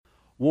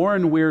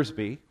Warren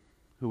Wiersbe,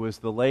 who was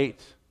the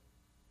late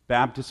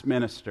Baptist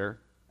minister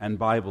and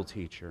Bible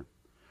teacher,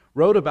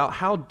 wrote about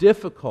how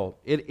difficult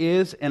it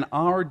is in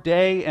our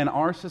day and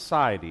our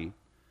society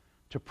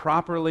to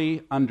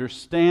properly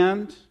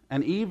understand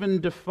and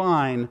even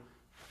define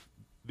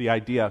the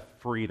idea of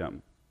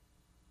freedom.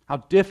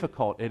 How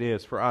difficult it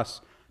is for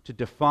us to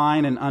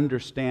define and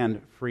understand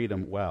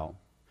freedom well.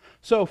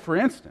 So, for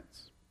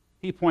instance,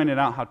 he pointed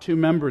out how two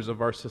members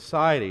of our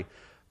society,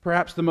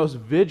 perhaps the most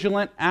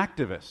vigilant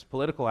activists,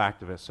 political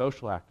activists,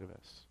 social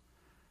activists,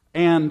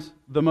 and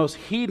the most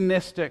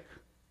hedonistic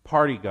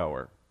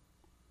partygoer,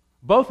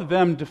 both of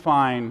them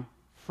define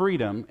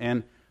freedom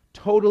in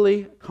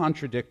totally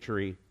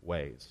contradictory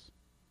ways.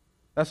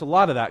 That's a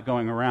lot of that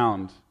going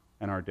around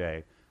in our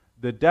day.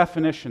 The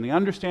definition, the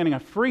understanding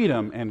of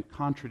freedom in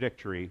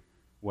contradictory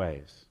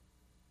ways.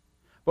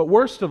 But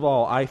worst of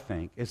all, I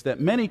think, is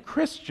that many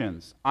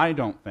Christians, I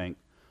don't think,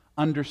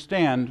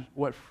 understand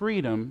what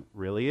freedom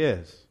really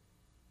is.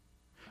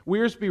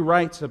 Wiersbe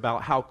writes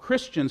about how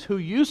Christians who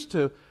used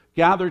to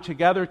gather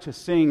together to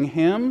sing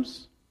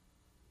hymns,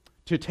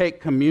 to take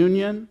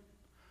communion,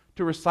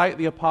 to recite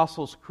the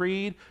Apostles'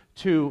 Creed,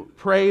 to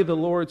pray the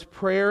Lord's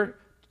Prayer,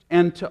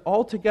 and to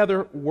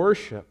altogether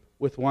worship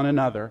with one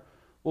another,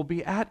 will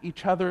be at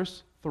each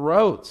other's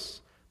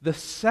throats the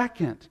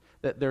second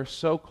that their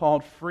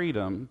so-called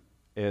freedom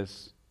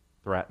is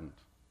threatened.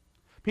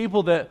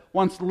 People that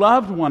once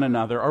loved one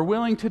another are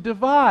willing to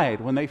divide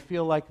when they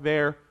feel like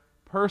their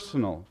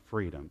personal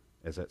freedom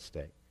is at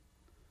stake.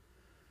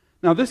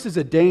 Now, this is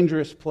a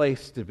dangerous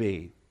place to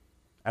be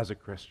as a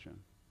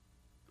Christian.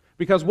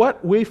 Because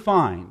what we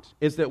find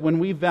is that when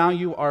we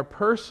value our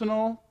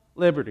personal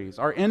liberties,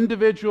 our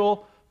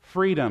individual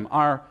freedom,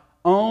 our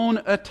own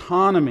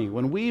autonomy,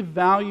 when we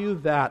value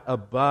that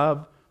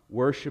above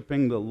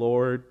worshiping the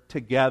Lord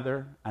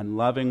together and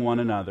loving one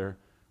another,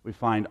 we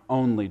find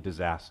only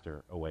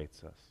disaster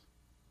awaits us.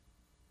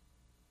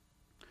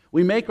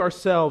 We make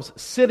ourselves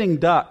sitting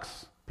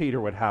ducks,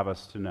 Peter would have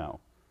us to know,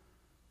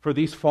 for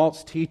these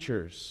false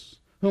teachers,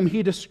 whom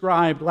he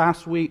described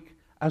last week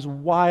as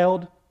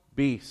wild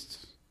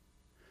beasts.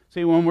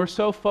 See, when we're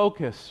so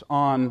focused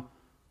on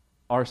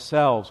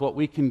ourselves, what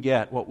we can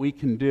get, what we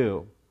can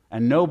do,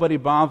 and nobody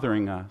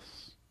bothering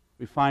us,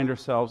 we find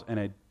ourselves in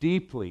a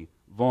deeply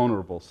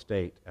vulnerable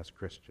state as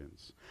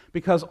Christians.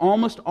 Because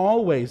almost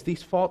always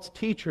these false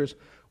teachers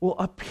will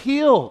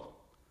appeal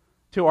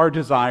to our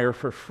desire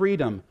for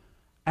freedom.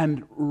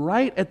 And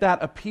right at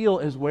that appeal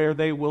is where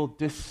they will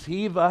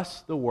deceive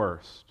us the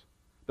worst.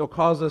 They'll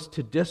cause us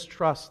to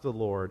distrust the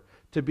Lord,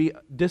 to be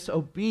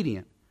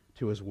disobedient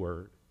to His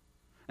Word.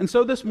 And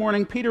so this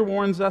morning, Peter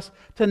warns us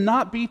to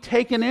not be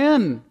taken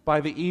in by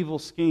the evil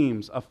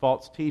schemes of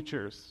false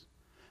teachers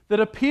that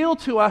appeal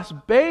to us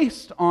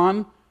based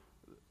on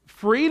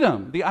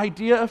freedom, the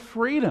idea of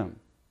freedom.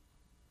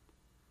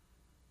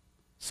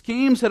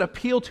 Schemes that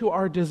appeal to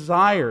our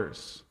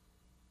desires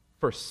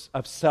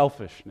of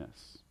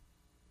selfishness,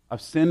 of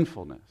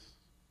sinfulness.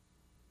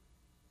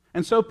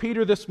 And so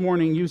Peter this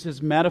morning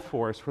uses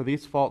metaphors for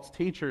these false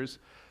teachers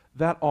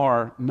that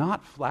are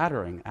not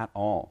flattering at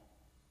all.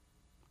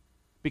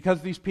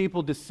 Because these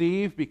people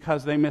deceive,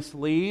 because they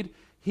mislead,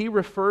 he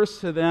refers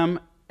to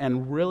them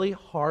in really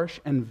harsh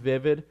and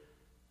vivid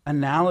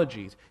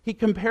analogies. He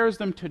compares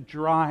them to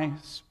dry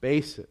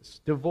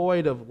spaces,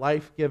 devoid of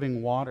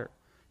life-giving water.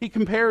 He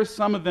compares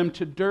some of them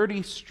to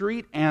dirty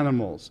street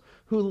animals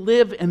who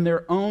live in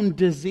their own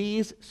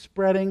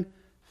disease-spreading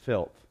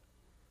filth.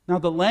 Now,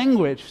 the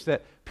language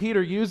that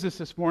Peter uses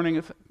this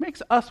morning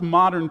makes us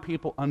modern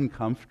people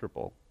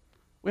uncomfortable.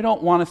 We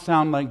don't want to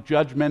sound like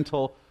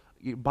judgmental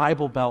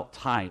Bible Belt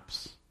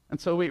types. And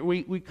so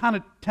we kind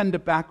of tend to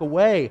back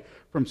away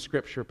from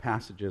Scripture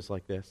passages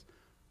like this.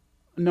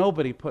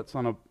 Nobody puts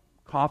on a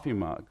coffee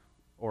mug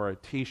or a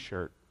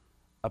T-shirt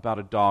about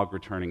a dog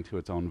returning to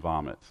its own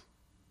vomit,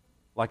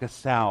 like a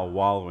sow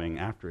wallowing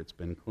after it's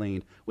been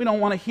cleaned. We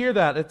don't want to hear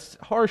that. It's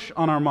harsh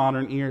on our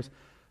modern ears.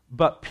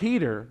 But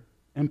Peter,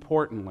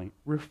 importantly,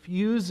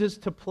 refuses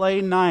to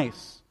play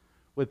nice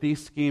with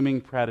these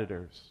scheming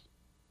predators.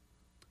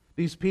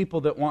 These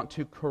people that want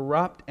to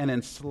corrupt and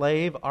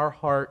enslave our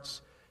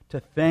hearts to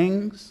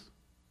things,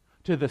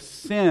 to the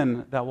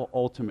sin that will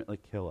ultimately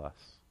kill us.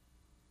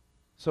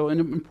 So an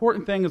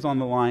important thing is on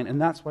the line, and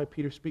that's why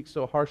Peter speaks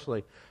so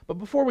harshly. But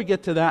before we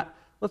get to that,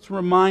 let's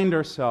remind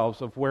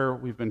ourselves of where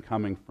we've been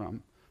coming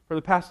from. For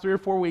the past 3 or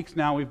 4 weeks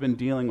now, we've been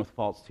dealing with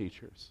false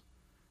teachers.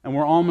 And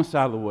we're almost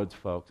out of the woods,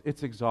 folks.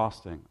 It's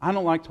exhausting. I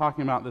don't like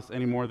talking about this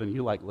any more than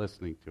you like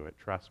listening to it,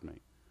 trust me.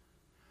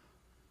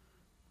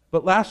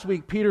 But last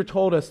week, Peter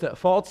told us that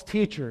false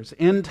teachers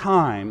in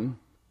time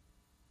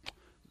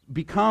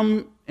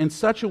become in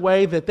such a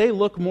way that they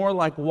look more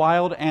like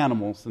wild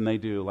animals than they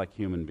do like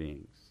human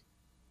beings.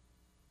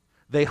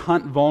 They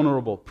hunt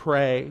vulnerable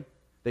prey.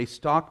 They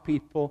stalk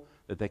people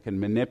that they can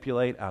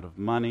manipulate out of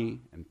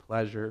money and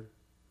pleasure.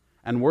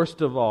 And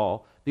worst of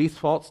all, these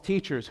false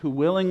teachers who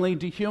willingly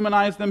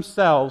dehumanize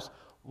themselves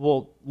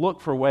will look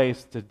for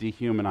ways to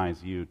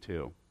dehumanize you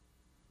too.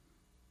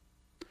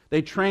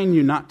 They train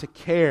you not to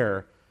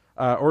care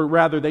or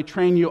rather, they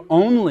train you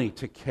only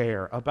to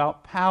care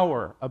about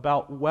power,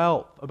 about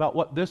wealth, about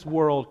what this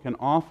world can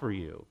offer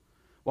you,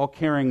 while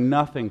caring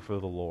nothing for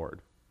the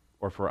Lord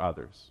or for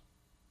others.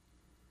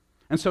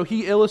 And so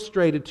he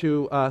illustrated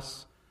to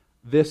us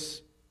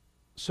this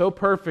so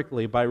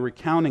perfectly by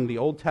recounting the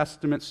Old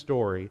Testament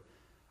story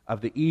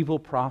of the evil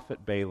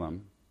prophet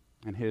Balaam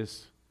and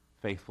his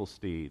faithful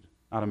steed.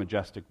 Not a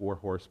majestic war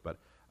horse, but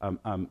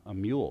a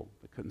mule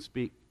that couldn't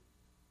speak.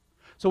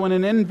 So when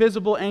an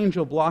invisible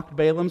angel blocked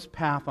Balaam's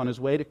path on his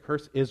way to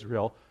curse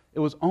Israel, it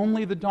was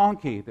only the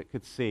donkey that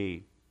could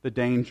see the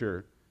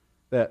danger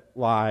that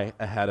lie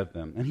ahead of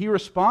them. And he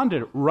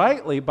responded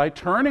rightly by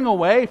turning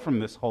away from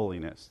this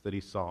holiness that he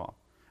saw.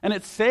 And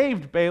it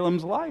saved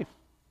Balaam's life.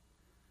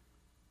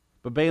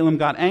 But Balaam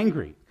got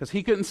angry because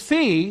he couldn't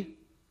see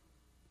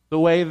the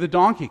way the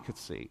donkey could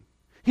see.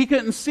 He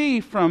couldn't see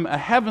from a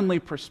heavenly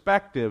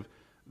perspective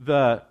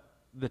the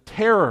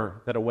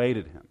terror that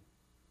awaited him.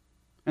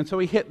 And so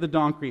he hit the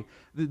donkey,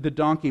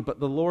 but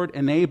the Lord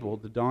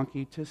enabled the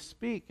donkey to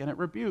speak, and it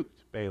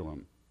rebuked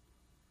Balaam.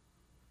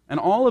 And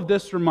all of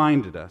this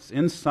reminded us,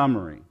 in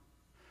summary,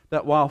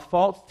 that while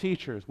false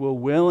teachers will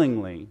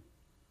willingly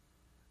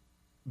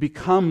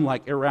become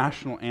like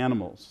irrational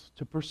animals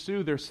to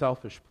pursue their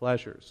selfish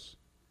pleasures,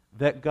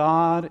 that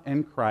God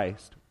and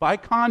Christ, by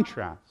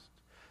contrast,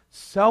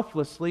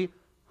 selflessly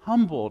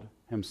humbled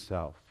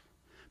himself,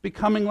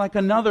 becoming like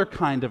another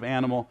kind of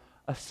animal,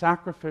 a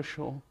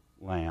sacrificial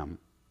lamb,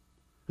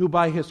 who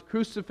by his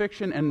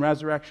crucifixion and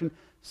resurrection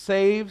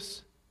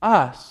saves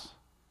us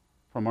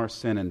from our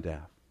sin and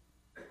death.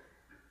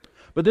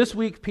 But this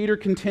week, Peter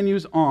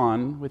continues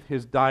on with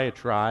his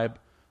diatribe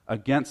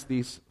against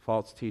these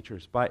false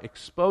teachers by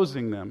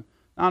exposing them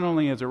not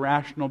only as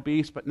irrational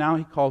beasts, but now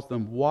he calls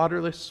them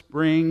waterless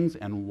springs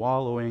and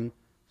wallowing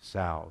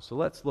sows. So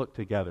let's look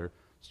together,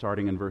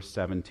 starting in verse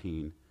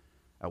 17,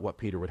 at what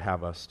Peter would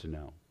have us to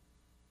know.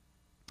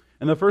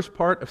 In the first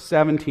part of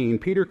 17,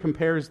 Peter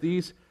compares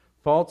these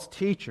false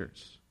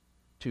teachers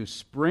to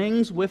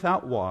springs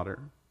without water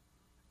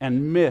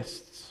and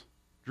mists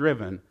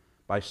driven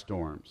by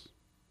storms.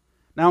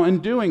 Now, in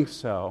doing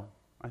so,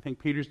 I think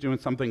Peter's doing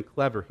something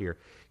clever here.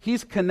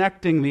 He's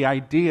connecting the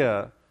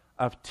idea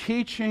of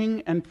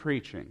teaching and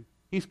preaching.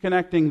 He's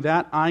connecting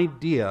that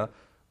idea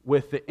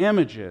with the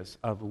images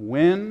of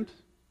wind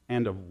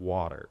and of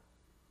water.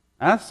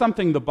 And that's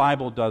something the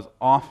Bible does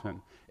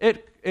often.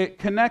 It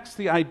connects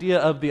the idea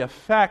of the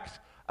effect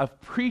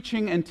of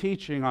preaching and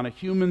teaching on a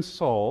human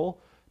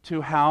soul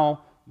to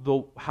how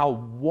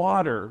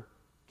water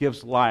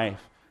gives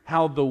life,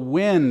 how the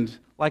wind,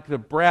 like the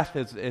breath,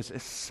 is a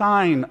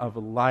sign of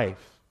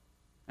life.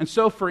 And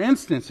so, for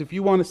instance, if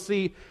you want to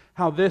see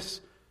how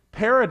this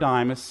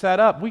paradigm is set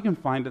up, we can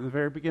find it at the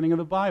very beginning of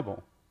the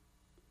Bible.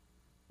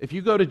 If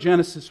you go to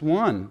Genesis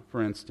 1,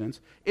 for instance,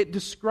 it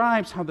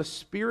describes how the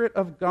Spirit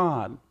of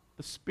God,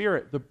 the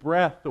Spirit, the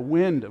breath, the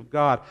wind of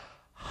God,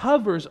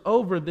 hovers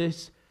over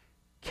this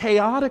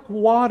chaotic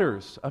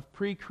waters of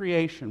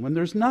pre-creation. When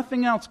there's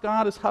nothing else,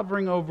 God is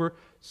hovering over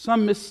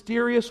some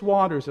mysterious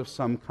waters of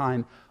some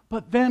kind.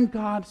 But then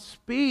God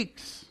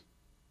speaks.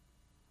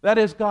 That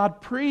is,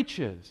 God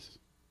preaches.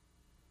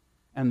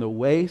 And the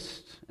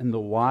waste and the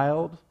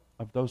wild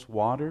of those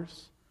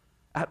waters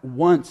at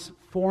once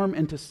form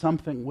into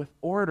something with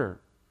order,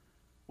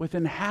 with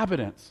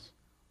inhabitants,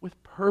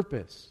 with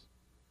purpose.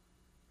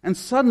 And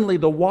suddenly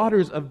the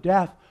waters of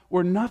death,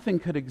 where nothing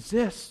could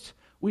exist,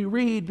 we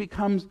read,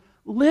 becomes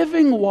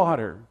living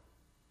water,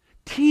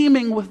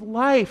 teeming with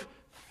life.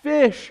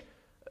 Fish,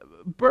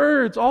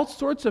 birds, all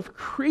sorts of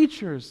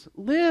creatures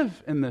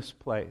live in this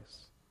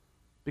place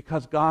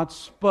because God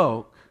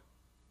spoke,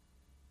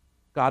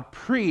 God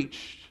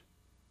preached,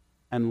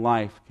 and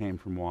life came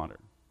from water.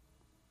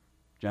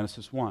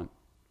 Genesis 1.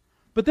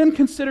 But then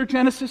consider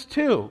Genesis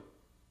 2.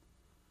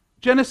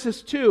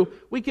 Genesis 2,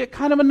 we get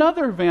kind of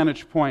another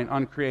vantage point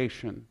on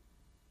creation.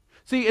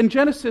 See, in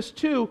Genesis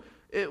 2,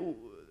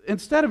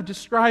 instead of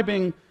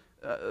describing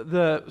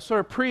the sort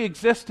of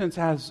pre-existence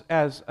as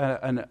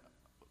a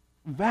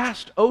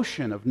vast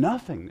ocean of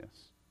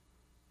nothingness,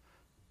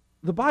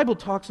 the Bible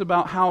talks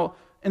about how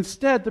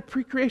instead the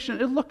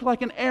pre-creation, it looked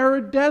like an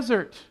arid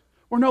desert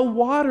where no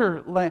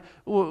water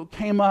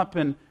came up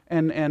and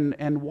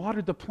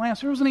watered the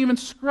plants. There wasn't even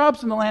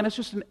scrubs in the land. It's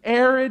just an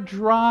arid,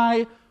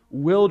 dry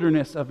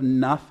wilderness of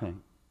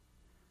nothing,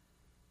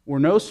 where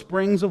no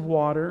springs of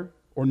water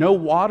or no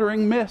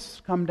watering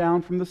mists come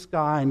down from the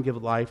sky and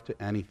give life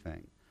to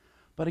anything.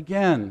 But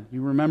again,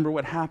 you remember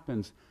what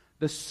happens.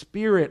 The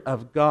Spirit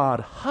of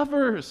God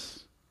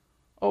hovers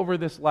over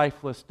this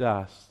lifeless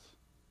dust.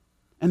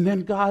 And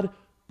then God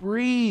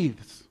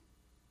breathes.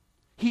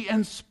 He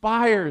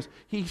inspires.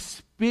 He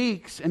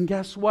speaks. And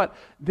guess what?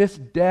 This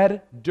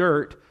dead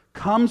dirt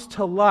comes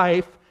to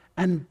life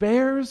and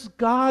bears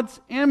God's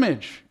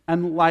image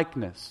and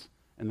likeness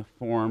in the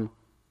form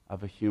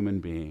of a human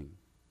being.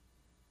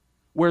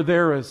 Where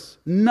there is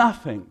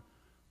nothing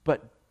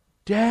but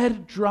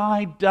dead,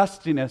 dry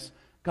dustiness,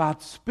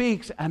 God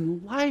speaks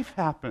and life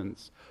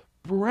happens.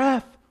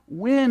 Breath,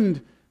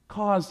 wind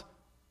cause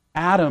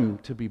Adam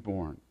to be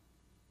born.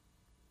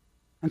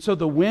 And so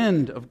the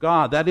wind of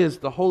God, that is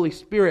the Holy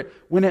Spirit,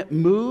 when it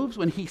moves,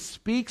 when He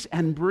speaks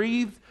and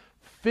breathes,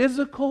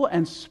 physical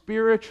and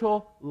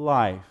spiritual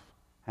life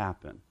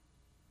happen.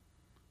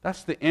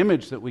 That's the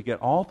image that we get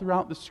all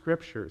throughout the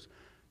Scriptures.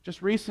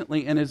 Just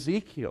recently in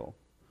Ezekiel,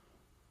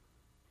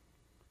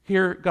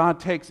 here God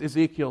takes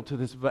Ezekiel to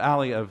this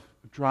valley of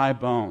dry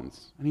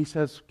bones. And He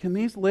says, "Can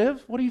these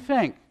live? What do you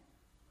think?"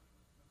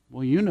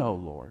 "Well, you know,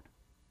 Lord."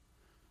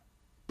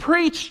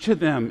 "Preach to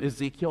them,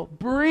 Ezekiel.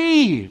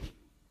 Breathe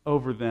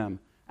over them."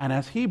 And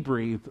as He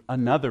breathed,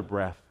 another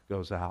breath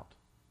goes out.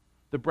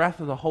 The breath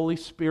of the Holy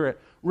Spirit,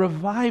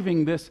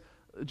 reviving this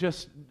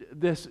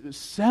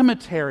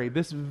cemetery,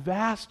 this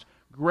vast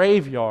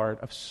graveyard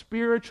of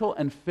spiritual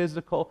and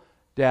physical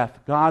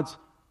death. God's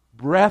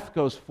breath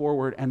goes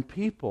forward, and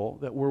people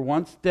that were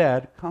once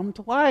dead come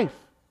to life.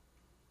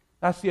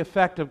 That's the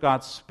effect of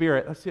God's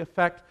Spirit. That's the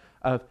effect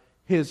of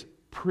His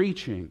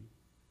preaching.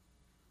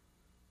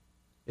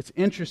 It's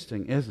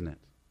interesting, isn't it?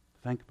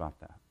 Think about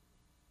that.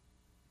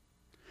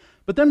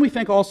 But then we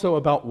think also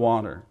about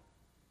water.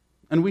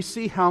 And we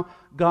see how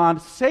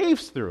God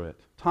saves through it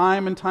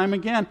time and time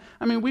again.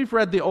 I mean, we've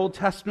read the Old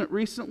Testament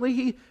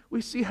recently.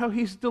 We see how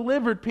He's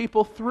delivered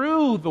people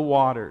through the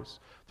waters,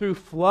 through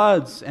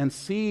floods and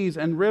seas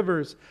and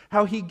rivers,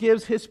 how He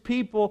gives His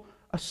people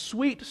a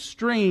sweet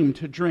stream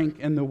to drink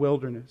in the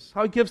wilderness,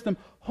 how He gives them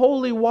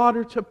holy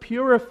water to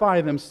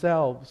purify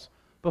themselves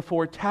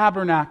before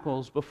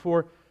tabernacles,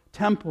 before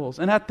temples.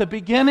 And at the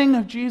beginning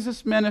of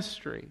Jesus'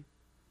 ministry,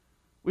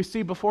 we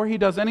see before He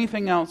does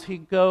anything else, He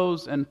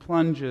goes and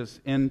plunges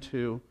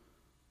into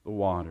the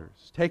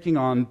waters, taking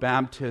on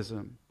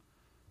baptism,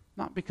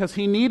 not because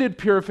He needed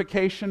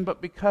purification,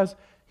 but because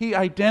He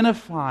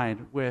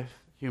identified with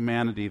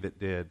humanity that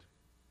did.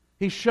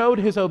 He showed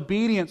His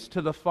obedience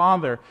to the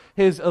Father,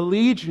 His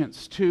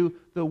allegiance to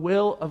the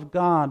will of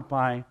God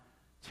by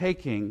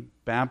taking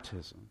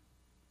baptism.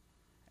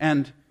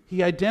 And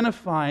He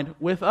identified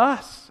with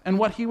us and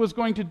what He was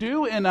going to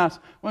do in us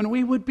when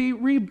we would be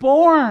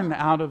reborn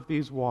out of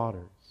these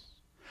waters.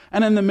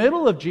 And in the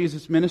middle of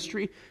Jesus'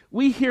 ministry,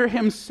 we hear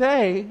Him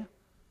say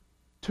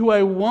to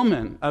a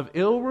woman of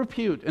ill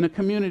repute in a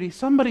community,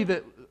 somebody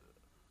that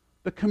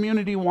the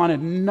community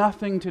wanted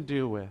nothing to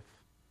do with.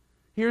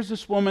 Here's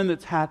this woman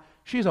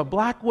she's a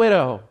black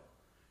widow.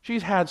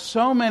 She's had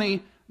so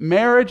many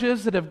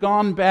marriages that have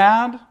gone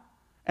bad,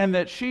 and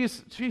that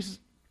she's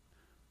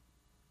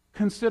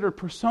considered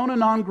persona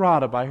non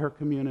grata by her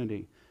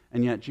community.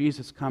 And yet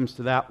Jesus comes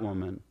to that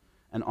woman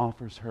and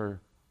offers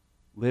her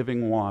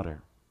living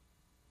water,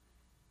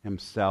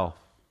 Himself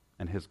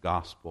and His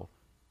gospel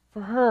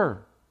for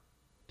her,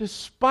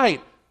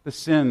 despite the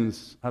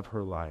sins of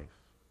her life,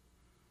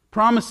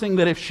 promising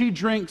that if she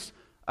drinks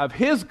of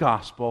His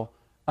gospel,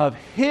 of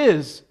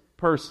His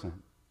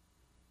person,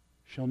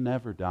 she'll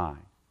never die.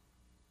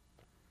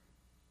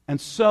 And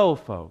so,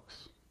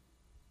 folks,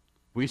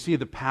 we see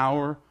the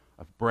power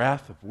of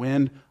breath, of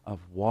wind, of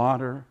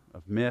water,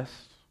 of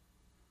mist.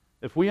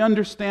 If we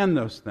understand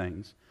those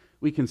things,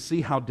 we can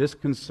see how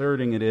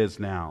disconcerting it is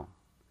now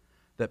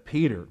that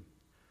Peter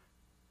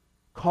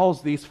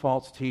calls these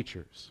false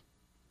teachers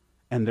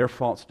and their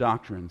false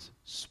doctrines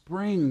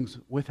springs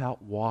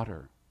without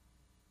water.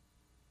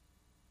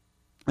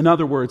 In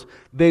other words,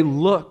 they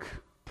look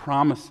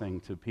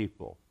promising to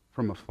people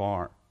from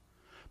afar.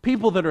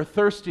 People that are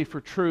thirsty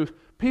for truth,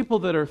 people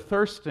that are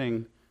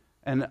thirsting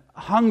and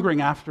hungering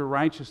after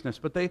righteousness.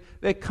 But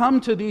they come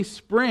to these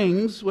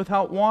springs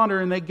without water,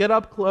 and they get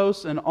up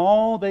close, and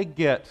all they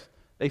get,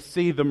 they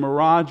see the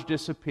mirage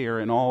disappear,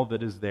 and all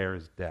that is there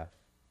is death.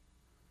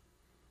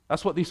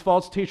 That's what these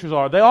false teachers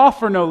are. They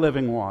offer no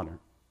living water.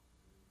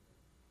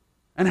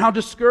 And how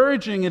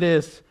discouraging it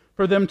is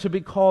for them to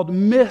be called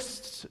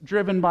mists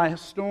driven by a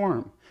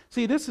storm.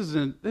 See, this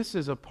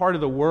is a part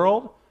of the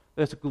world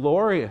that's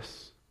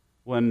glorious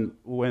when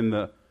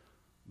the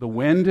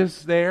wind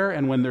is there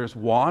and when there's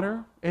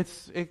water.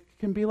 It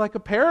can be like a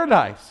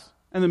paradise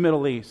in the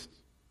Middle East.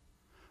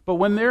 But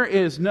when there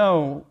is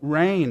no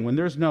rain, when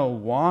there's no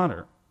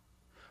water,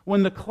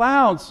 when the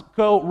clouds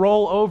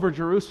roll over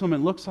Jerusalem, it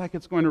looks like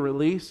it's going to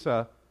release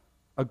a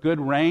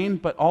good rain,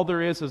 but all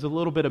there is a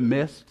little bit of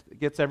mist that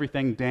gets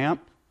everything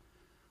damp.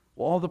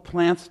 Well, all the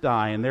plants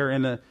die, and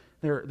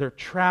they're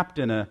trapped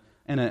in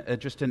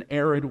just an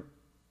arid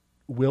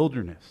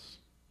wilderness.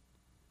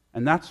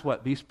 And that's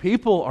what these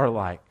people are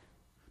like.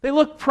 They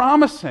look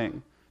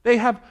promising. They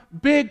have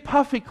big,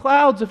 puffy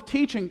clouds of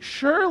teaching.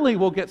 Surely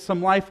we'll get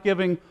some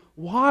life-giving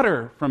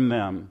water from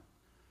them.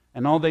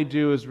 And all they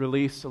do is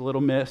release a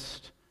little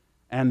mist,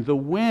 and the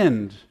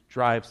wind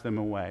drives them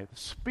away. The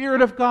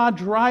Spirit of God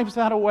drives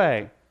that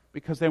away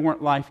because they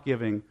weren't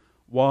life-giving,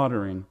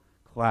 watering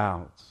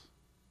clouds.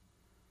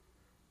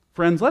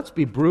 Friends, let's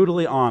be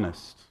brutally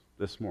honest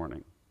this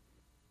morning.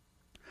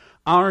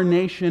 Our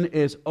nation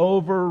is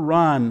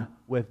overrun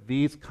with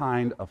these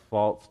kind of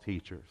false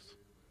teachers,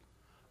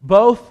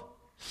 both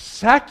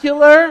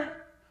secular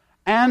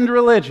and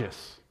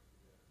religious.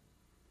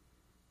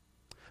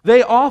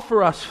 They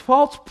offer us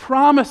false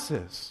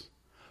promises,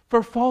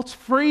 for false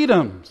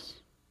freedoms.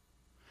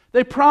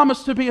 They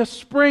promise to be a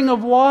spring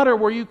of water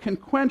where you can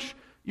quench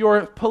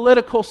your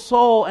political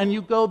soul, and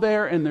you go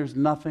there and there's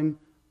nothing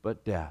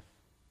but death.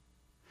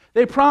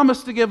 They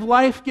promise to give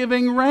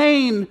life-giving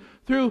rain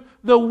through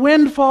the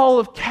windfall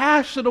of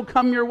cash that'll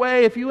come your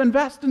way if you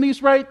invest in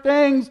these right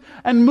things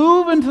and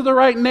move into the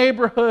right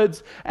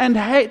neighborhoods and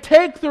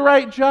take the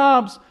right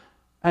jobs.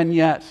 And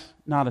yet,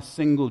 not a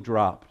single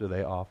drop do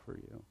they offer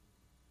you.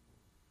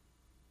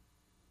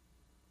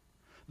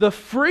 The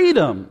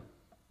freedom,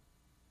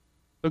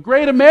 the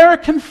great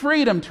American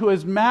freedom to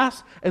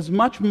amass as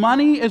much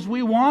money as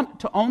we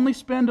want to only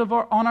spend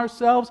on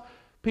ourselves,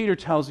 Peter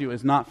tells you,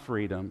 is not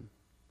freedom.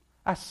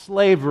 That's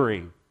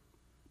slavery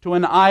to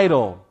an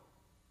idol.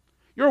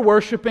 You're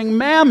worshiping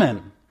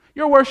Mammon.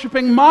 You're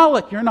worshiping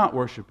Moloch. You're not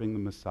worshiping the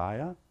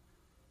Messiah.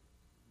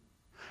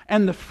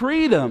 And the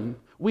freedom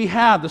we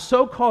have, the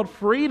so-called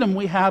freedom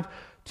we have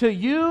to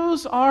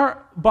use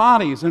our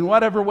bodies in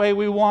whatever way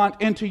we want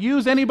and to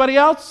use anybody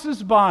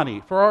else's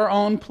body for our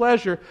own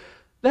pleasure,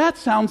 that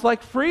sounds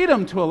like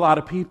freedom to a lot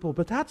of people,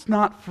 but that's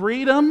not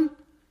freedom.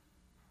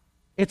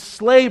 It's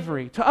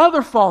slavery to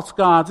other false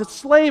gods. It's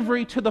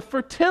slavery to the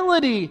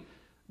fertility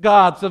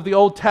gods of the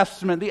Old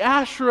Testament, the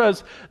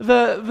Asherahs,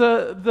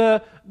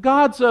 the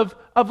gods of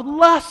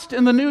lust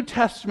in the New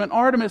Testament,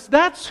 Artemis.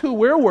 That's who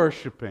we're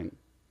worshiping,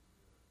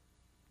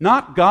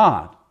 not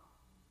God.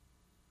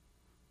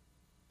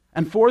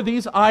 And for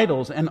these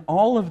idols and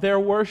all of their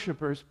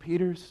worshipers,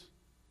 Peter's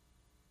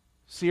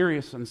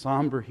serious and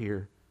somber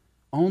here,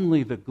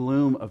 only the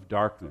gloom of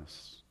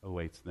darkness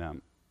awaits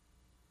them.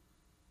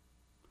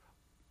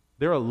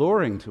 They're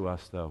alluring to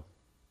us, though.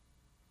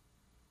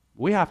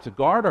 We have to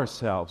guard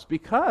ourselves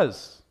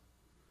because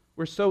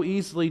we're so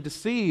easily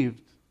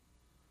deceived.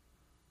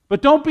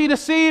 But don't be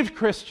deceived,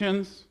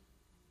 Christians.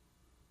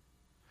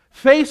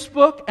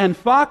 Facebook and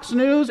Fox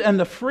News and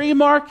the free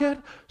market,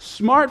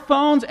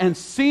 smartphones and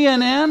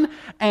CNN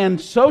and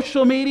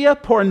social media,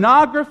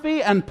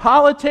 pornography and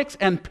politics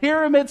and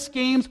pyramid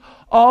schemes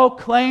all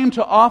claim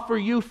to offer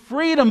you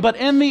freedom, but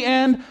in the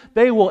end,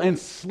 they will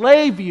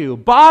enslave you,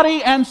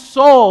 body and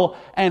soul,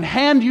 and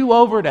hand you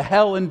over to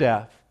hell and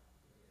death.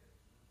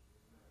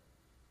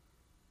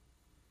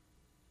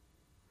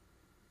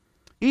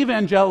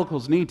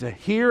 Evangelicals need to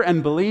hear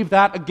and believe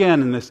that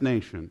again in this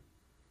nation.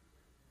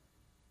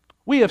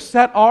 We have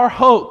set our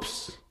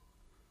hopes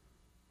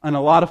on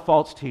a lot of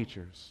false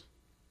teachers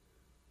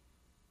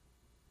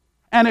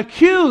and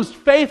accused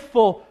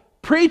faithful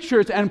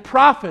preachers and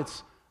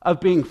prophets of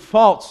being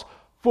false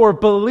for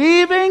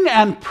believing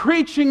and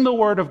preaching the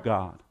Word of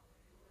God.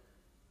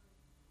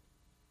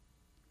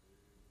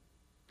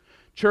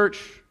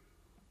 Church,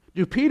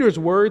 do Peter's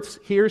words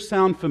here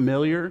sound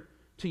familiar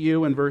to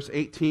you in verse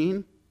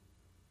 18?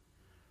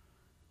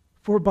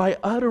 For by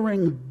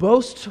uttering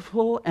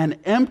boastful and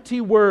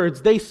empty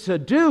words, they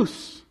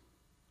seduce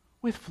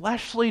with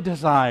fleshly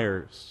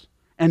desires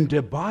and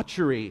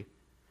debauchery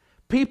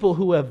people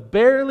who have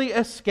barely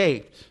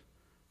escaped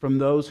from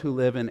those who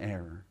live in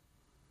error.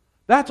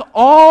 That's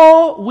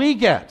all we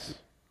get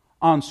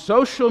on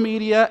social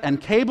media and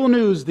cable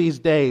news these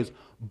days.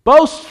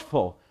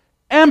 Boastful,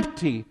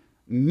 empty,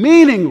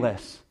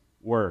 meaningless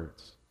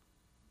words.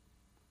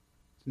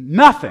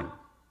 Nothing.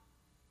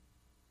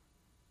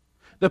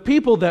 The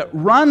people that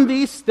run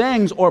these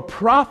things or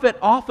profit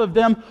off of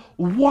them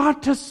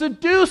want to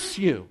seduce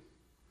you.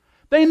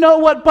 They know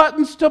what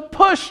buttons to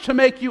push to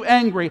make you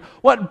angry,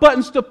 what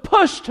buttons to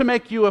push to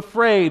make you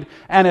afraid,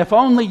 and if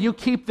only you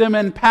keep them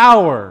in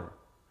power,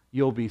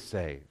 you'll be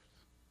saved.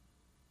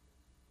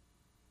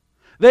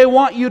 They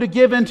want you to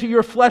give in to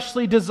your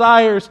fleshly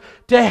desires,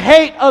 to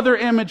hate other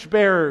image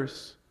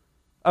bearers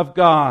of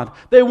God.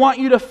 They want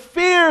you to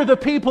fear the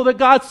people that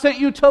God sent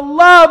you to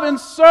love and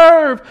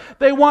serve.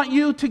 They want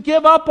you to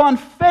give up on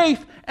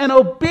faith and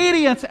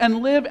obedience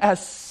and live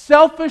as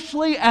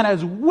selfishly and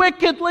as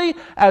wickedly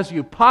as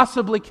you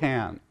possibly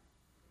can.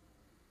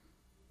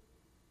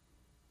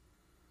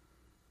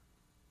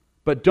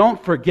 But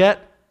don't forget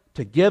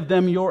to give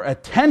them your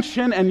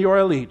attention and your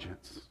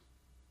allegiance,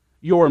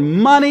 your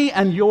money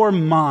and your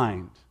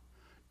mind.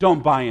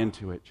 Don't buy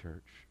into it,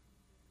 church.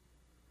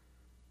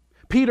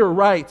 Peter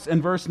writes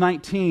in verse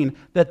 19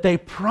 that they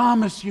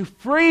promise you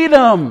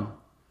freedom.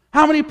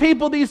 How many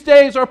people these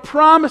days are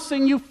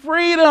promising you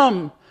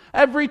freedom?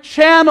 Every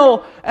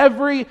channel,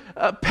 every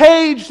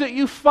page that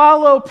you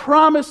follow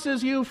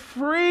promises you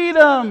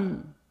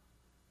freedom.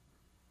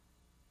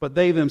 But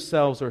they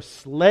themselves are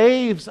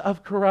slaves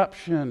of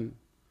corruption.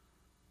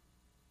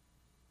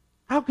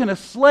 How can a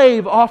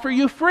slave offer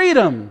you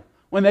freedom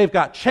when they've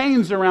got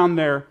chains around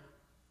their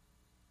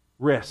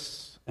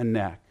wrists and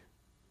neck?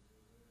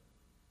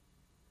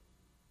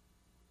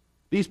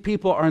 These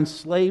people are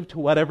enslaved to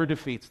whatever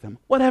defeats them,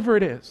 whatever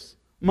it is.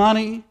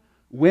 Money,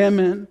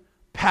 women,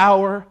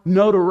 power,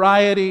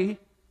 notoriety.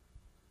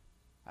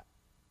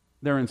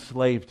 They're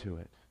enslaved to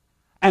it.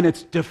 And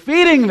it's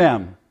defeating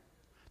them.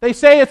 They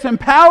say it's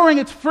empowering,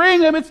 it's freeing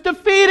them, it's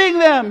defeating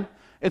them.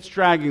 It's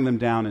dragging them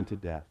down into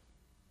death.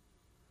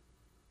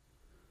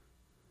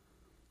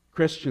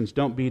 Christians,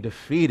 don't be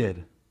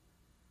defeated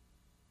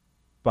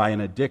by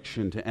an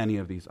addiction to any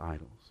of these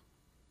idols.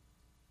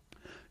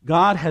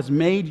 God has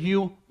made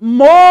you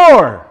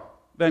more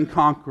than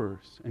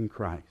conquerors in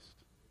Christ.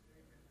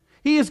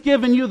 He has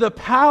given you the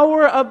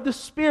power of the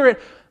Spirit,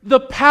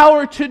 the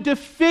power to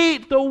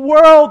defeat the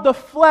world, the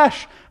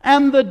flesh,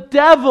 and the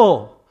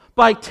devil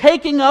by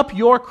taking up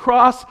your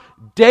cross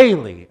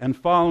daily and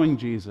following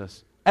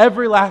Jesus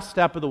every last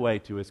step of the way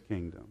to His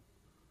kingdom.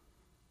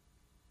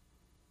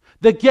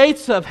 The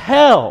gates of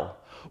hell,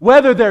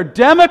 whether they're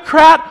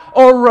Democrat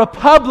or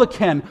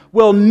Republican,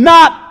 will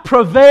not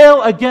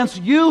prevail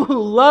against you who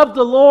love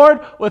the Lord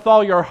with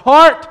all your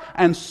heart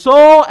and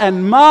soul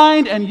and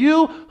mind, and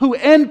you who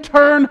in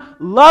turn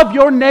love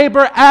your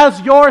neighbor as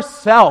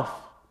yourself.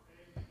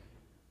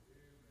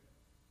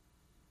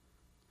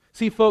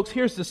 See, folks,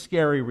 here's the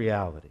scary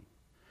reality.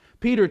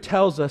 Peter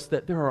tells us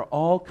that there are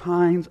all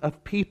kinds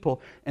of people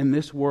in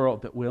this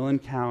world that we'll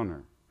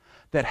encounter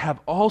that have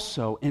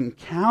also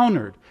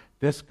encountered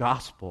this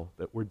gospel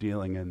that we're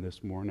dealing in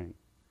this morning.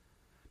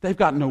 They've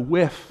gotten a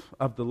whiff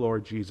of the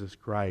Lord Jesus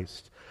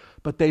Christ,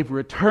 but they've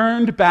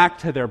returned back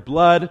to their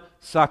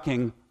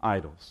blood-sucking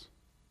idols.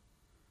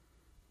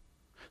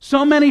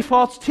 So many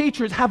false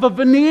teachers have a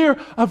veneer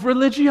of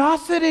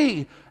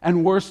religiosity,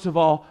 and worst of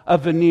all, a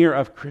veneer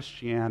of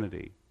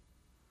Christianity.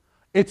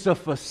 It's a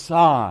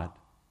facade.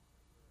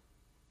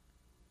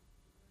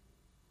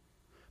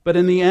 But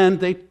in the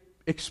end, they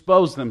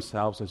expose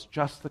themselves as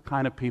just the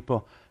kind of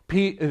people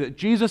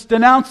Jesus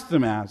denounced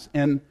them as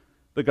in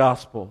the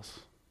Gospels.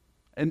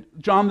 And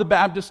John the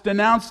Baptist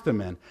denounced them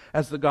in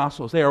as the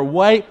Gospels. They are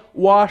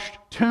whitewashed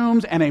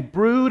tombs and a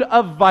brood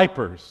of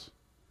vipers.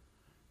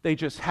 They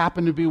just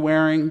happen to be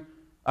wearing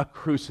a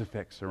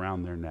crucifix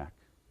around their neck.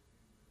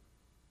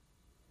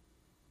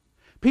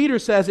 Peter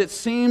says it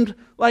seemed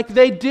like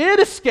they did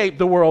escape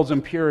the world's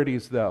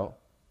impurities, though.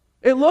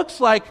 It looks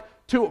like,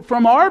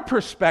 from our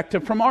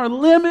perspective, from our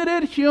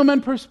limited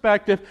human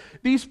perspective,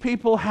 these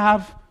people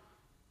have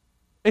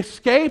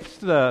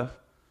escaped the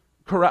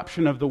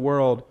corruption of the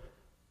world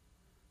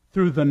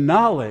through the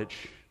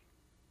knowledge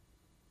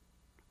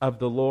of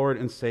the Lord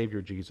and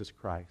Savior Jesus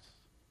Christ.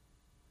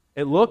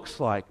 It looks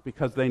like,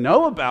 because they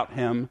know about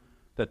Him,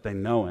 that they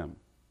know Him.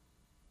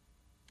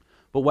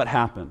 But what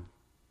happened?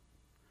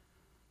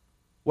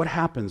 What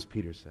happens,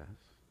 Peter says?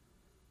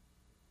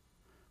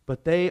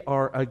 But they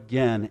are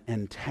again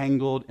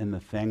entangled in the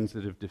things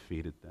that have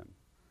defeated them.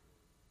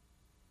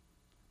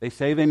 They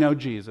say they know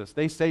Jesus.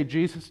 They say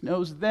Jesus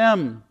knows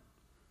them.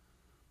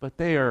 But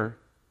they are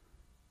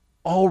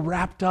all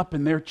wrapped up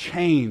in their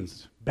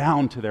chains,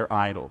 bound to their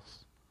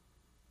idols.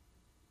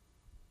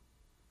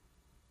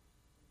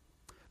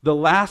 The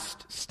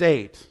last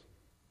state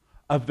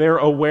of their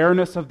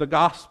awareness of the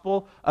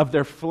gospel, of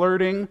their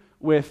flirting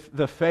with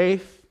the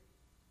faith,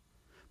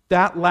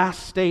 that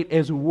last state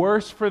is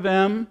worse for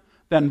them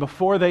than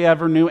before they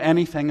ever knew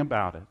anything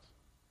about it.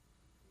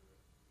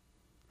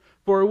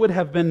 For it would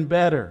have been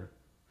better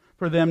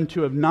for them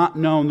to have not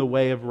known the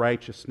way of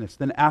righteousness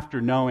than after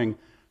knowing,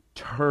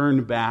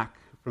 turn back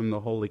from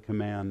the holy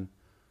command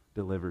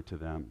delivered to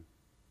them.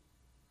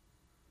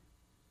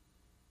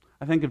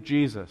 I think of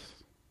Jesus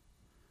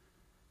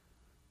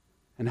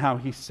and how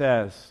He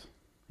says,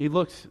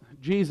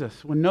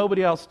 Jesus, when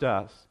nobody else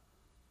does,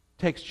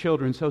 takes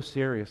children so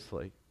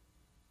seriously.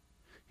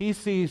 He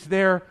sees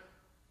their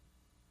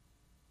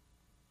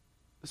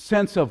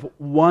sense of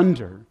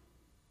wonder,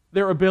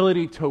 their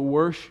ability to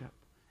worship,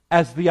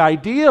 as the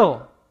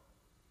ideal,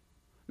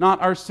 not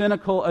our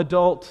cynical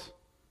adult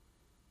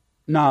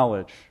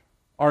knowledge,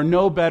 our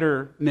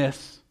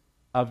no-betterness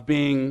of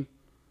being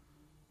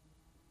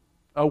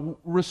a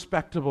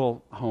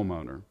respectable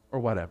homeowner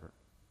or whatever.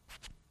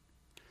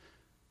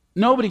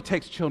 Nobody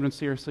takes children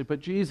seriously,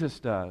 but Jesus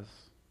does.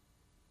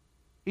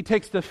 He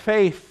takes the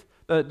faith,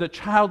 the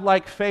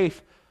childlike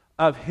faith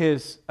of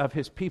his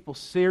people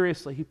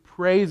seriously. He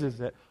praises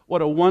it.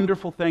 What a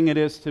wonderful thing it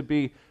is to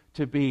be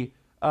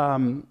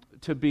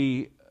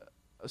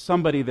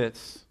somebody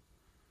that's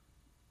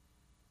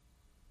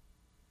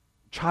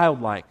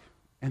childlike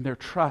in their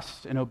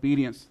trust and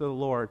obedience to the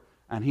Lord.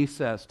 And He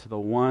says to the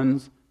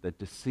ones that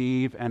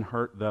deceive and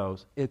hurt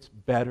those, it's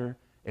better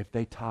if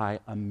they tie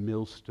a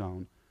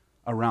millstone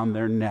around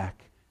their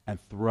neck and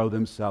throw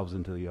themselves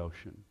into the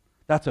ocean.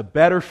 That's a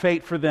better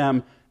fate for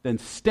them than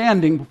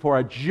standing before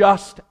a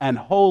just and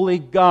holy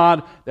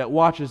God that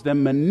watches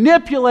them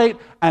manipulate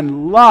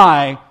and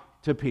lie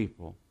to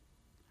people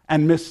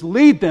and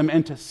mislead them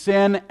into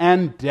sin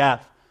and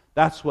death.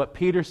 That's what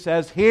Peter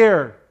says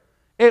here.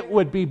 It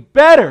would be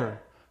better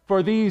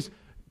for these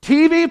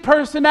TV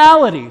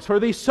personalities, for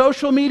these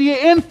social media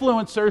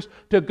influencers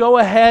to go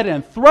ahead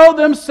and throw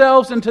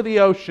themselves into the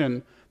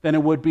ocean than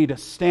it would be to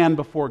stand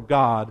before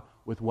God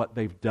with what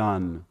they've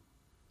done,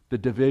 the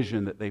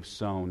division that they've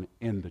sown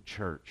in the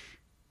church.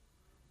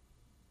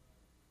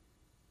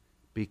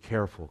 Be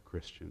careful,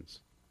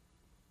 Christians.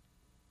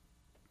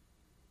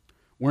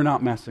 We're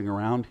not messing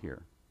around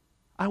here.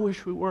 I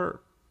wish we were.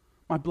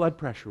 My blood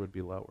pressure would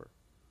be lower.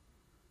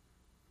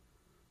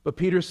 But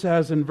Peter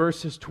says in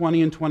verses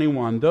 20 and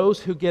 21,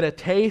 those who get a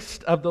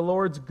taste of the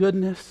Lord's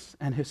goodness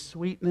and His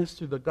sweetness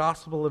through the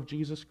gospel of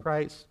Jesus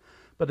Christ,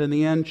 but in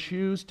the end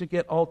choose to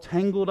get all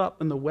tangled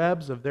up in the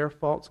webs of their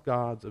false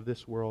gods of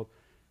this world,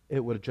 it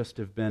would just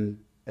have been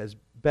as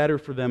better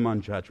for them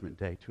on Judgment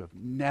Day to have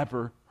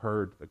never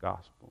heard the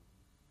gospel.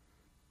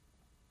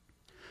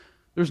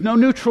 There's no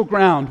neutral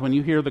ground when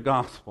you hear the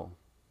gospel.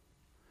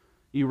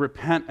 You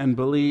repent and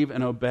believe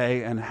and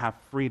obey and have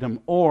freedom,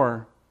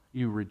 or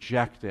you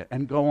reject it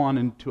and go on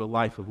into a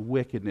life of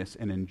wickedness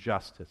and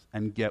injustice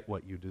and get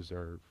what you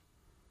deserve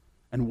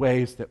in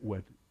ways that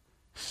would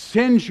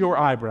singe your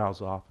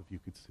eyebrows off if you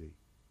could see.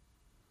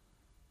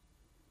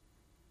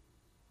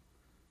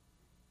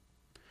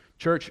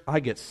 Church, I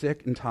get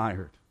sick and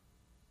tired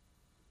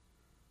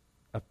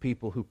of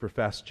people who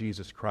profess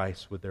Jesus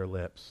Christ with their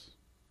lips,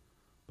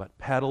 but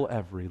peddle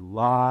every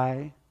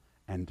lie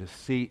and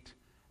deceit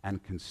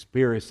and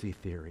conspiracy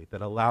theory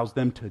that allows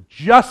them to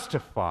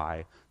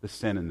justify the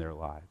sin in their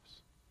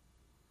lives.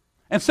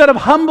 Instead of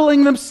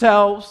humbling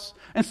themselves,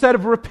 instead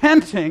of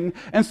repenting,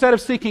 instead of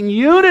seeking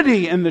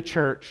unity in the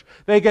church,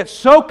 they get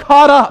so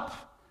caught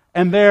up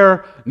in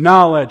their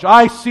knowledge.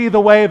 I see the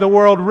way the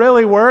world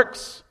really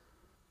works.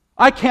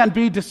 I can't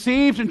be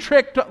deceived and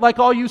tricked like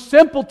all you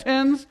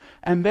simpletons.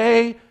 And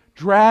they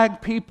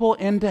drag people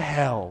into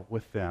hell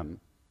with them,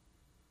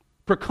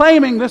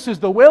 proclaiming this is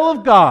the will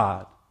of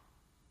God.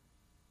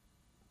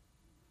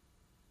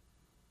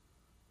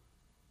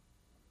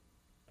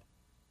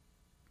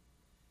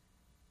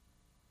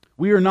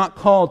 We are not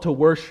called to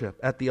worship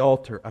at the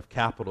altar of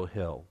Capitol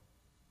Hill.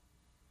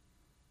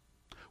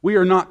 We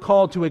are not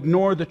called to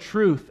ignore the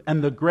truth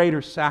and the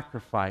greater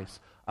sacrifice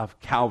of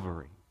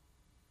Calvary.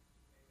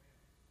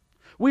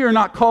 We are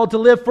not called to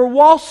live for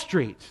Wall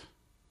Street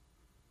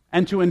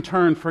and to in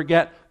turn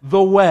forget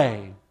the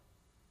way,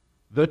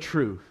 the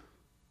truth,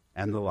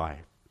 and the life.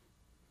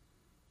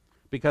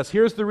 Because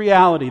here's the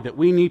reality that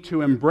we need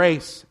to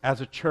embrace as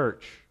a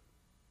church.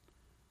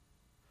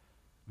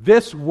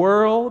 This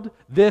world,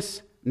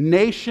 this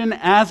nation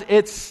as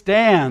it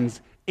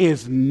stands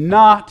is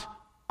not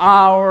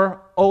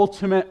our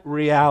ultimate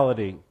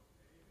reality.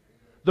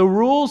 The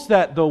rules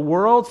that the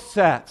world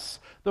sets,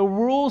 the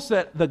rules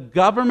that the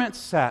government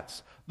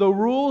sets, the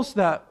rules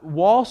that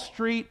Wall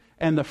Street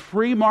and the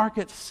free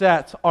market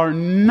sets are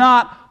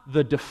not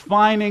the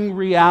defining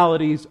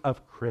realities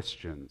of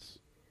Christians.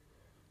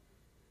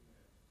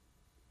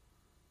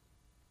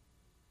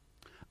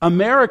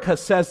 America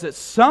says that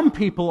some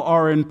people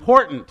are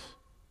important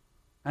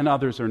and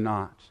others are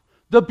not.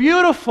 The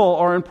beautiful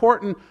are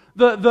important.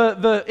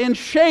 The in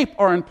shape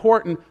are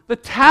important. The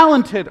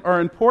talented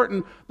are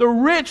important. The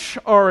rich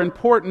are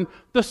important.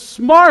 The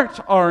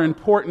smart are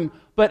important.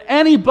 But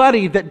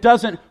anybody that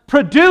doesn't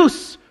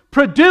produce,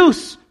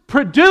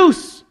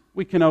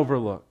 we can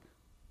overlook.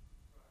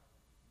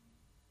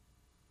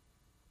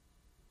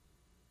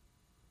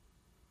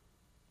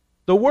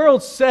 The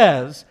world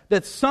says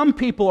that some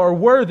people are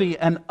worthy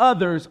and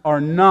others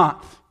are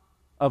not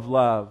of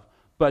love.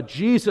 But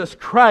Jesus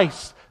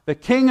Christ, the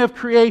King of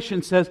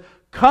creation, says,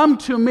 "Come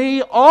to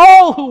me,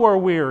 all who are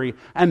weary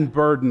and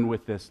burdened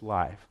with this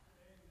life."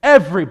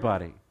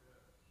 Everybody.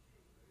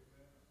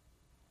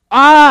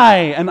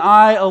 I and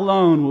I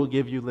alone will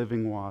give you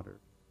living water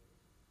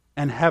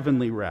and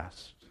heavenly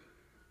rest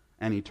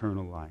and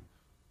eternal life.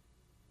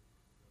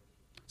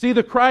 See,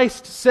 the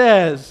Christ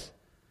says,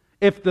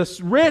 if the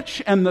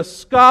rich and the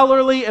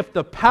scholarly, if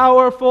the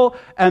powerful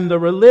and the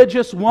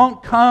religious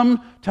won't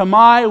come to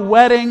my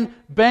wedding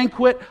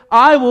banquet,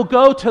 I will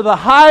go to the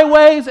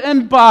highways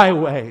and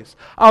byways.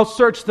 I'll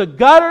search the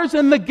gutters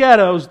and the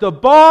ghettos, the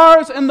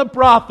bars and the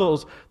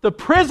brothels, the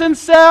prison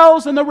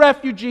cells and the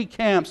refugee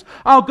camps.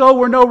 I'll go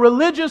where no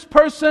religious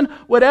person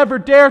would ever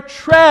dare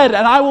tread,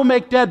 and I will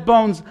make dead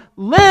bones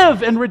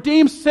live and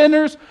redeem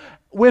sinners.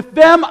 With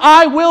them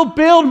I will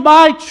build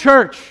my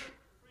church.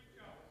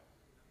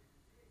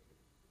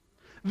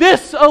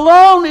 This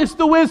alone is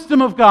the wisdom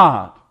of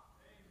God.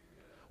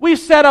 We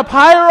set up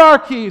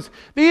hierarchies.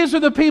 These are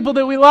the people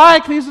that we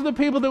like. These are the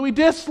people that we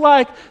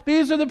dislike.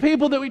 These are the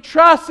people that we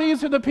trust.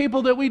 These are the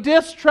people that we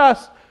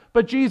distrust.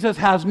 But Jesus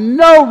has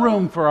no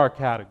room for our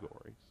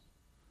categories.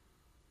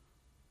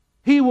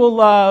 He will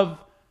love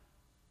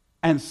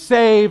and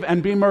save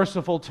and be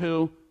merciful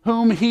to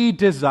whom He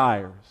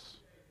desires.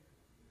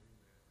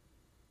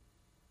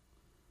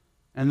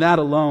 And that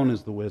alone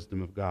is the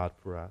wisdom of God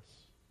for us.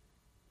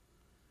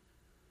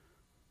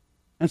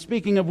 And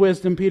speaking of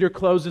wisdom, Peter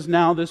closes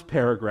now this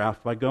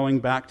paragraph by going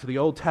back to the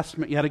Old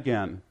Testament yet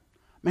again.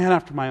 Man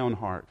after my own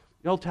heart.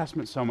 The Old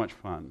Testament's so much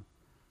fun.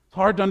 It's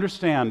hard to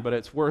understand, but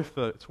it's worth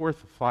the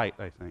fight,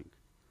 I think.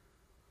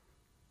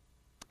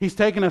 He's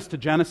taken us to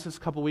Genesis a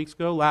couple weeks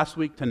ago, last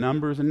week to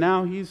Numbers, and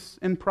now he's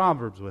in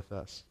Proverbs with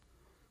us.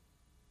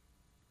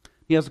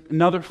 He has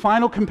another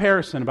final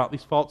comparison about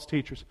these false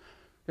teachers.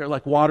 They're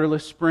like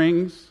waterless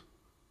springs.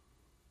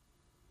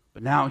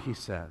 But now he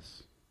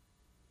says,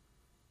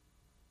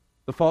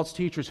 the false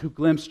teachers who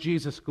glimpsed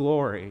Jesus'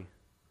 glory,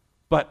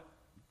 but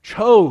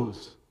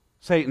chose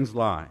Satan's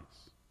lies.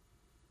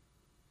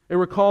 It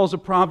recalls a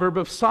proverb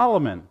of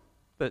Solomon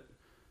that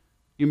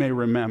you may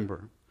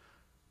remember.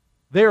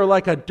 They are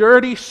like a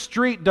dirty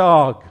street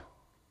dog,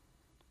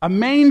 a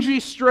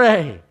mangy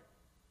stray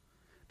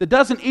that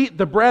doesn't eat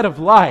the bread of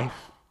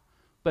life,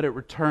 but it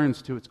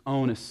returns to its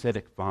own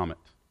acidic vomit.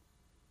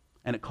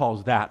 And it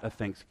calls that a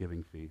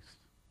Thanksgiving feast.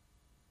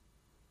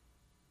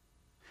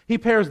 He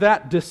pairs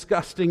that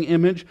disgusting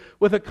image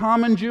with a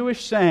common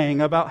Jewish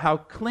saying about how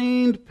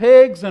cleaned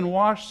pigs and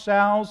washed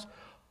sows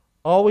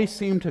always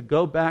seem to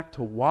go back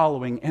to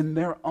wallowing in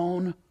their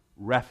own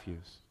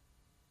refuse.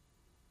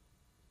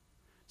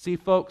 See,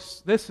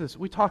 folks,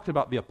 we talked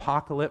about the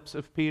apocalypse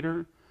of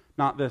Peter,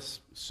 not this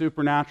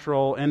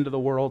supernatural,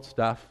 end-of-the-world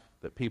stuff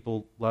that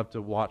people love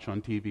to watch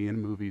on TV and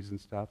movies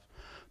and stuff.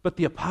 But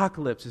the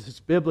apocalypse is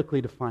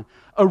biblically defined.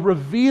 A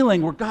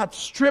revealing where God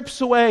strips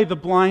away the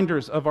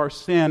blinders of our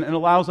sin and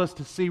allows us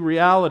to see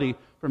reality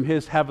from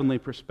His heavenly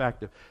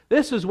perspective.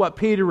 This is what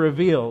Peter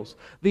reveals.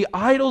 The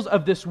idols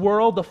of this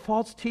world, the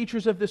false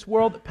teachers of this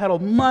world that peddle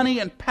money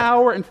and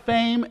power and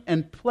fame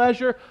and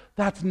pleasure,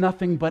 that's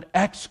nothing but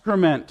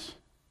excrement.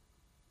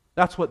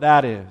 That's what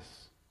that is.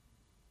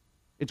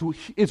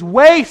 It's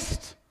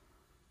waste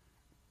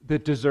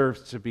that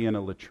deserves to be in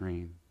a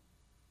latrine.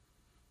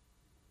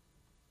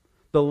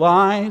 The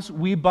lies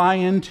we buy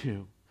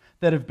into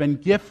that have been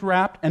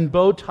gift-wrapped and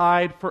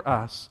bow-tied for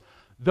us,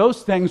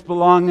 those things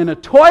belong in a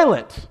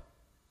toilet,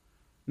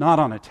 not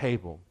on a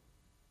table.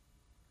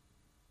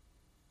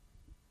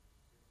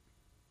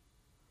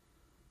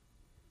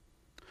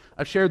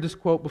 I've shared this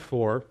quote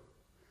before,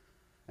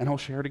 and I'll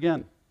share it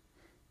again.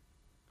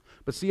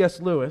 But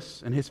C.S.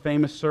 Lewis, in his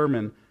famous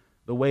sermon,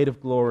 The Weight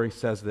of Glory,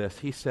 says this.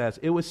 He says,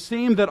 "It would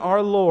seem that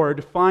our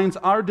Lord finds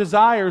our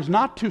desires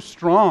not too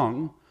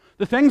strong.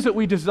 The things that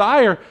we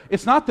desire,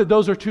 it's not that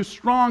those are too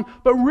strong,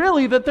 but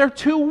really that they're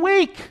too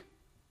weak.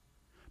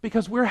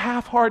 Because we're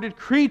half-hearted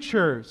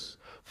creatures,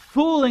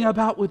 fooling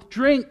about with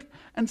drink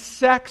and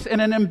sex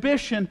and an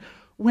ambition,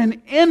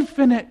 when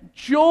infinite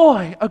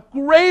joy, a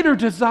greater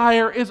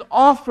desire, is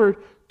offered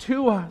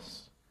to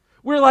us.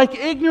 We're like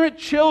ignorant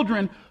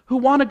children who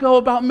want to go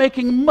about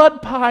making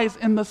mud pies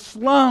in the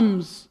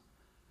slums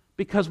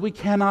because we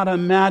cannot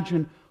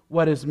imagine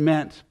what is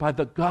meant by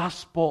the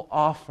gospel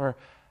offer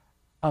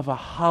of a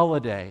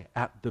holiday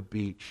at the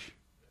beach.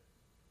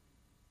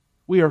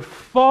 We are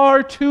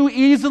far too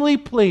easily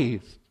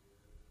pleased.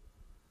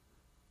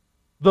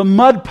 The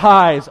mud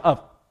pies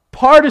of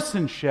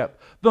partisanship,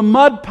 the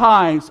mud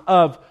pies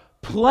of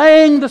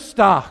playing the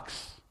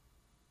stocks,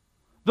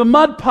 the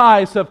mud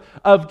pies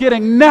of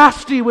getting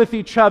nasty with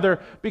each other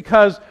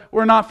because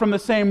we're not from the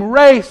same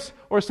race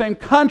or same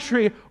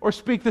country or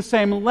speak the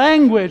same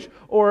language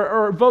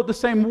or vote the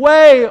same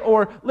way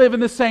or live in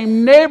the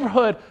same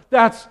neighborhood.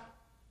 That's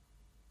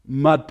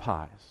mud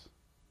pies.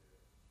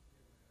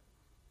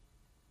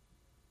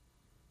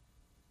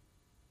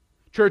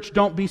 Church,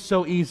 don't be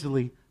so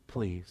easily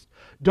pleased.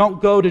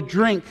 Don't go to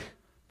drink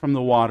from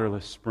the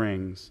waterless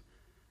springs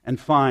and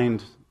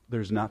find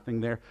there's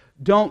nothing there.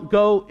 Don't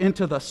go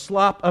into the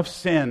slop of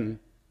sin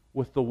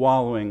with the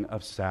wallowing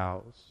of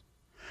sows.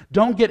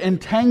 Don't get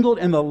entangled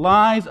in the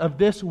lies of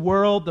this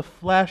world, the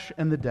flesh,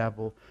 and the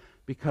devil,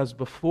 because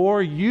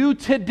before you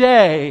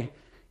today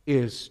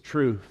is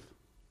truth.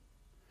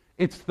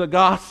 It's the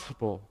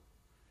gospel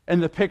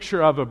and the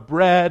picture of a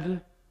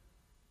bread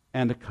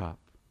and a cup.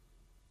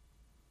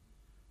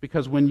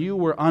 Because when you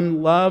were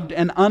unloved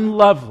and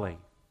unlovely,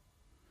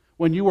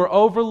 when you were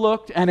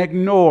overlooked and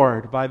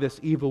ignored by this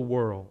evil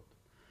world,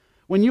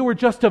 when you were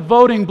just a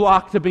voting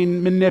block to be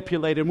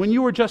manipulated, when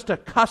you were just a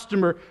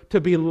customer to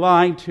be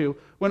lied to,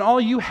 when all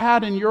you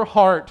had in your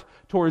heart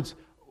towards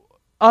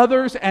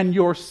others and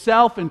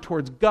yourself and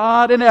towards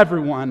God and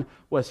everyone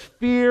was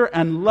fear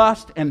and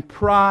lust and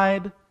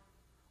pride,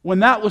 when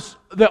that was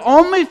the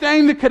only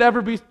thing that could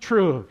ever be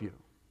true of you,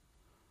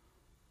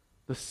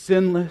 the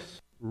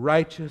sinless,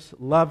 righteous,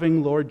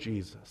 loving Lord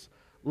Jesus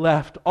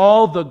left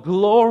all the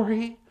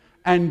glory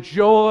and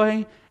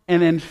joy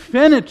and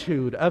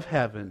infinitude of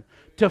heaven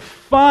to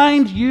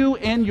find you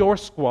in your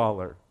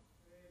squalor,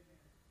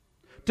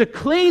 to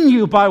clean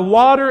you by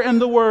water and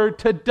the word,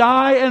 to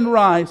die and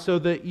rise so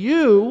that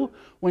you,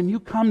 when you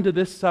come to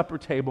this supper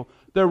table,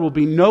 there will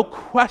be no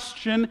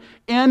question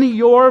in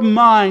your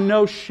mind,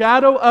 no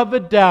shadow of a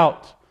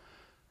doubt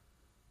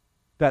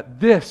that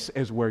this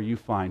is where you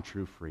find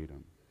true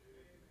freedom.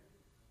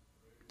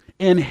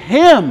 In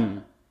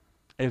Him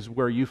is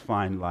where you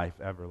find life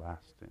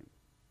everlasting.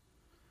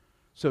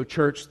 So,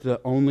 church,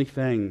 the only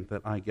thing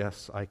that I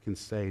guess I can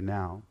say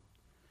now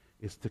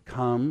is to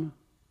come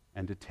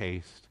and to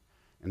taste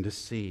and to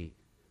see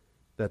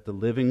that the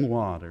living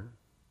water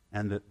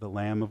and that the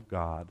Lamb of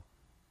God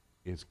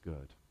is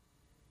good.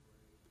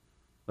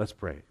 Let's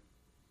pray.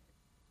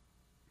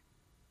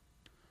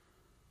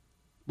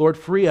 Lord,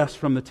 free us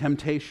from the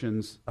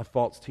temptations of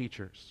false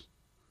teachers,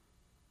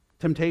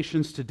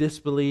 temptations to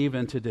disbelieve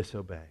and to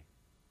disobey.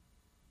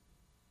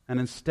 And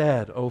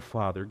instead, oh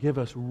Father, give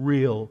us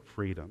real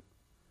freedom,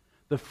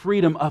 the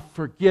freedom of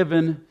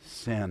forgiven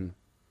sin,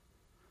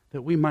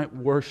 that we might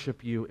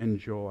worship you in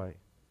joy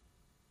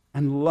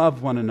and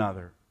love one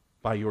another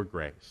by your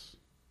grace.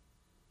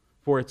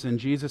 For it's in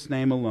Jesus'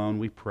 name alone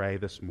we pray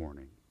this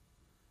morning.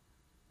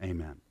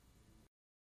 Amen.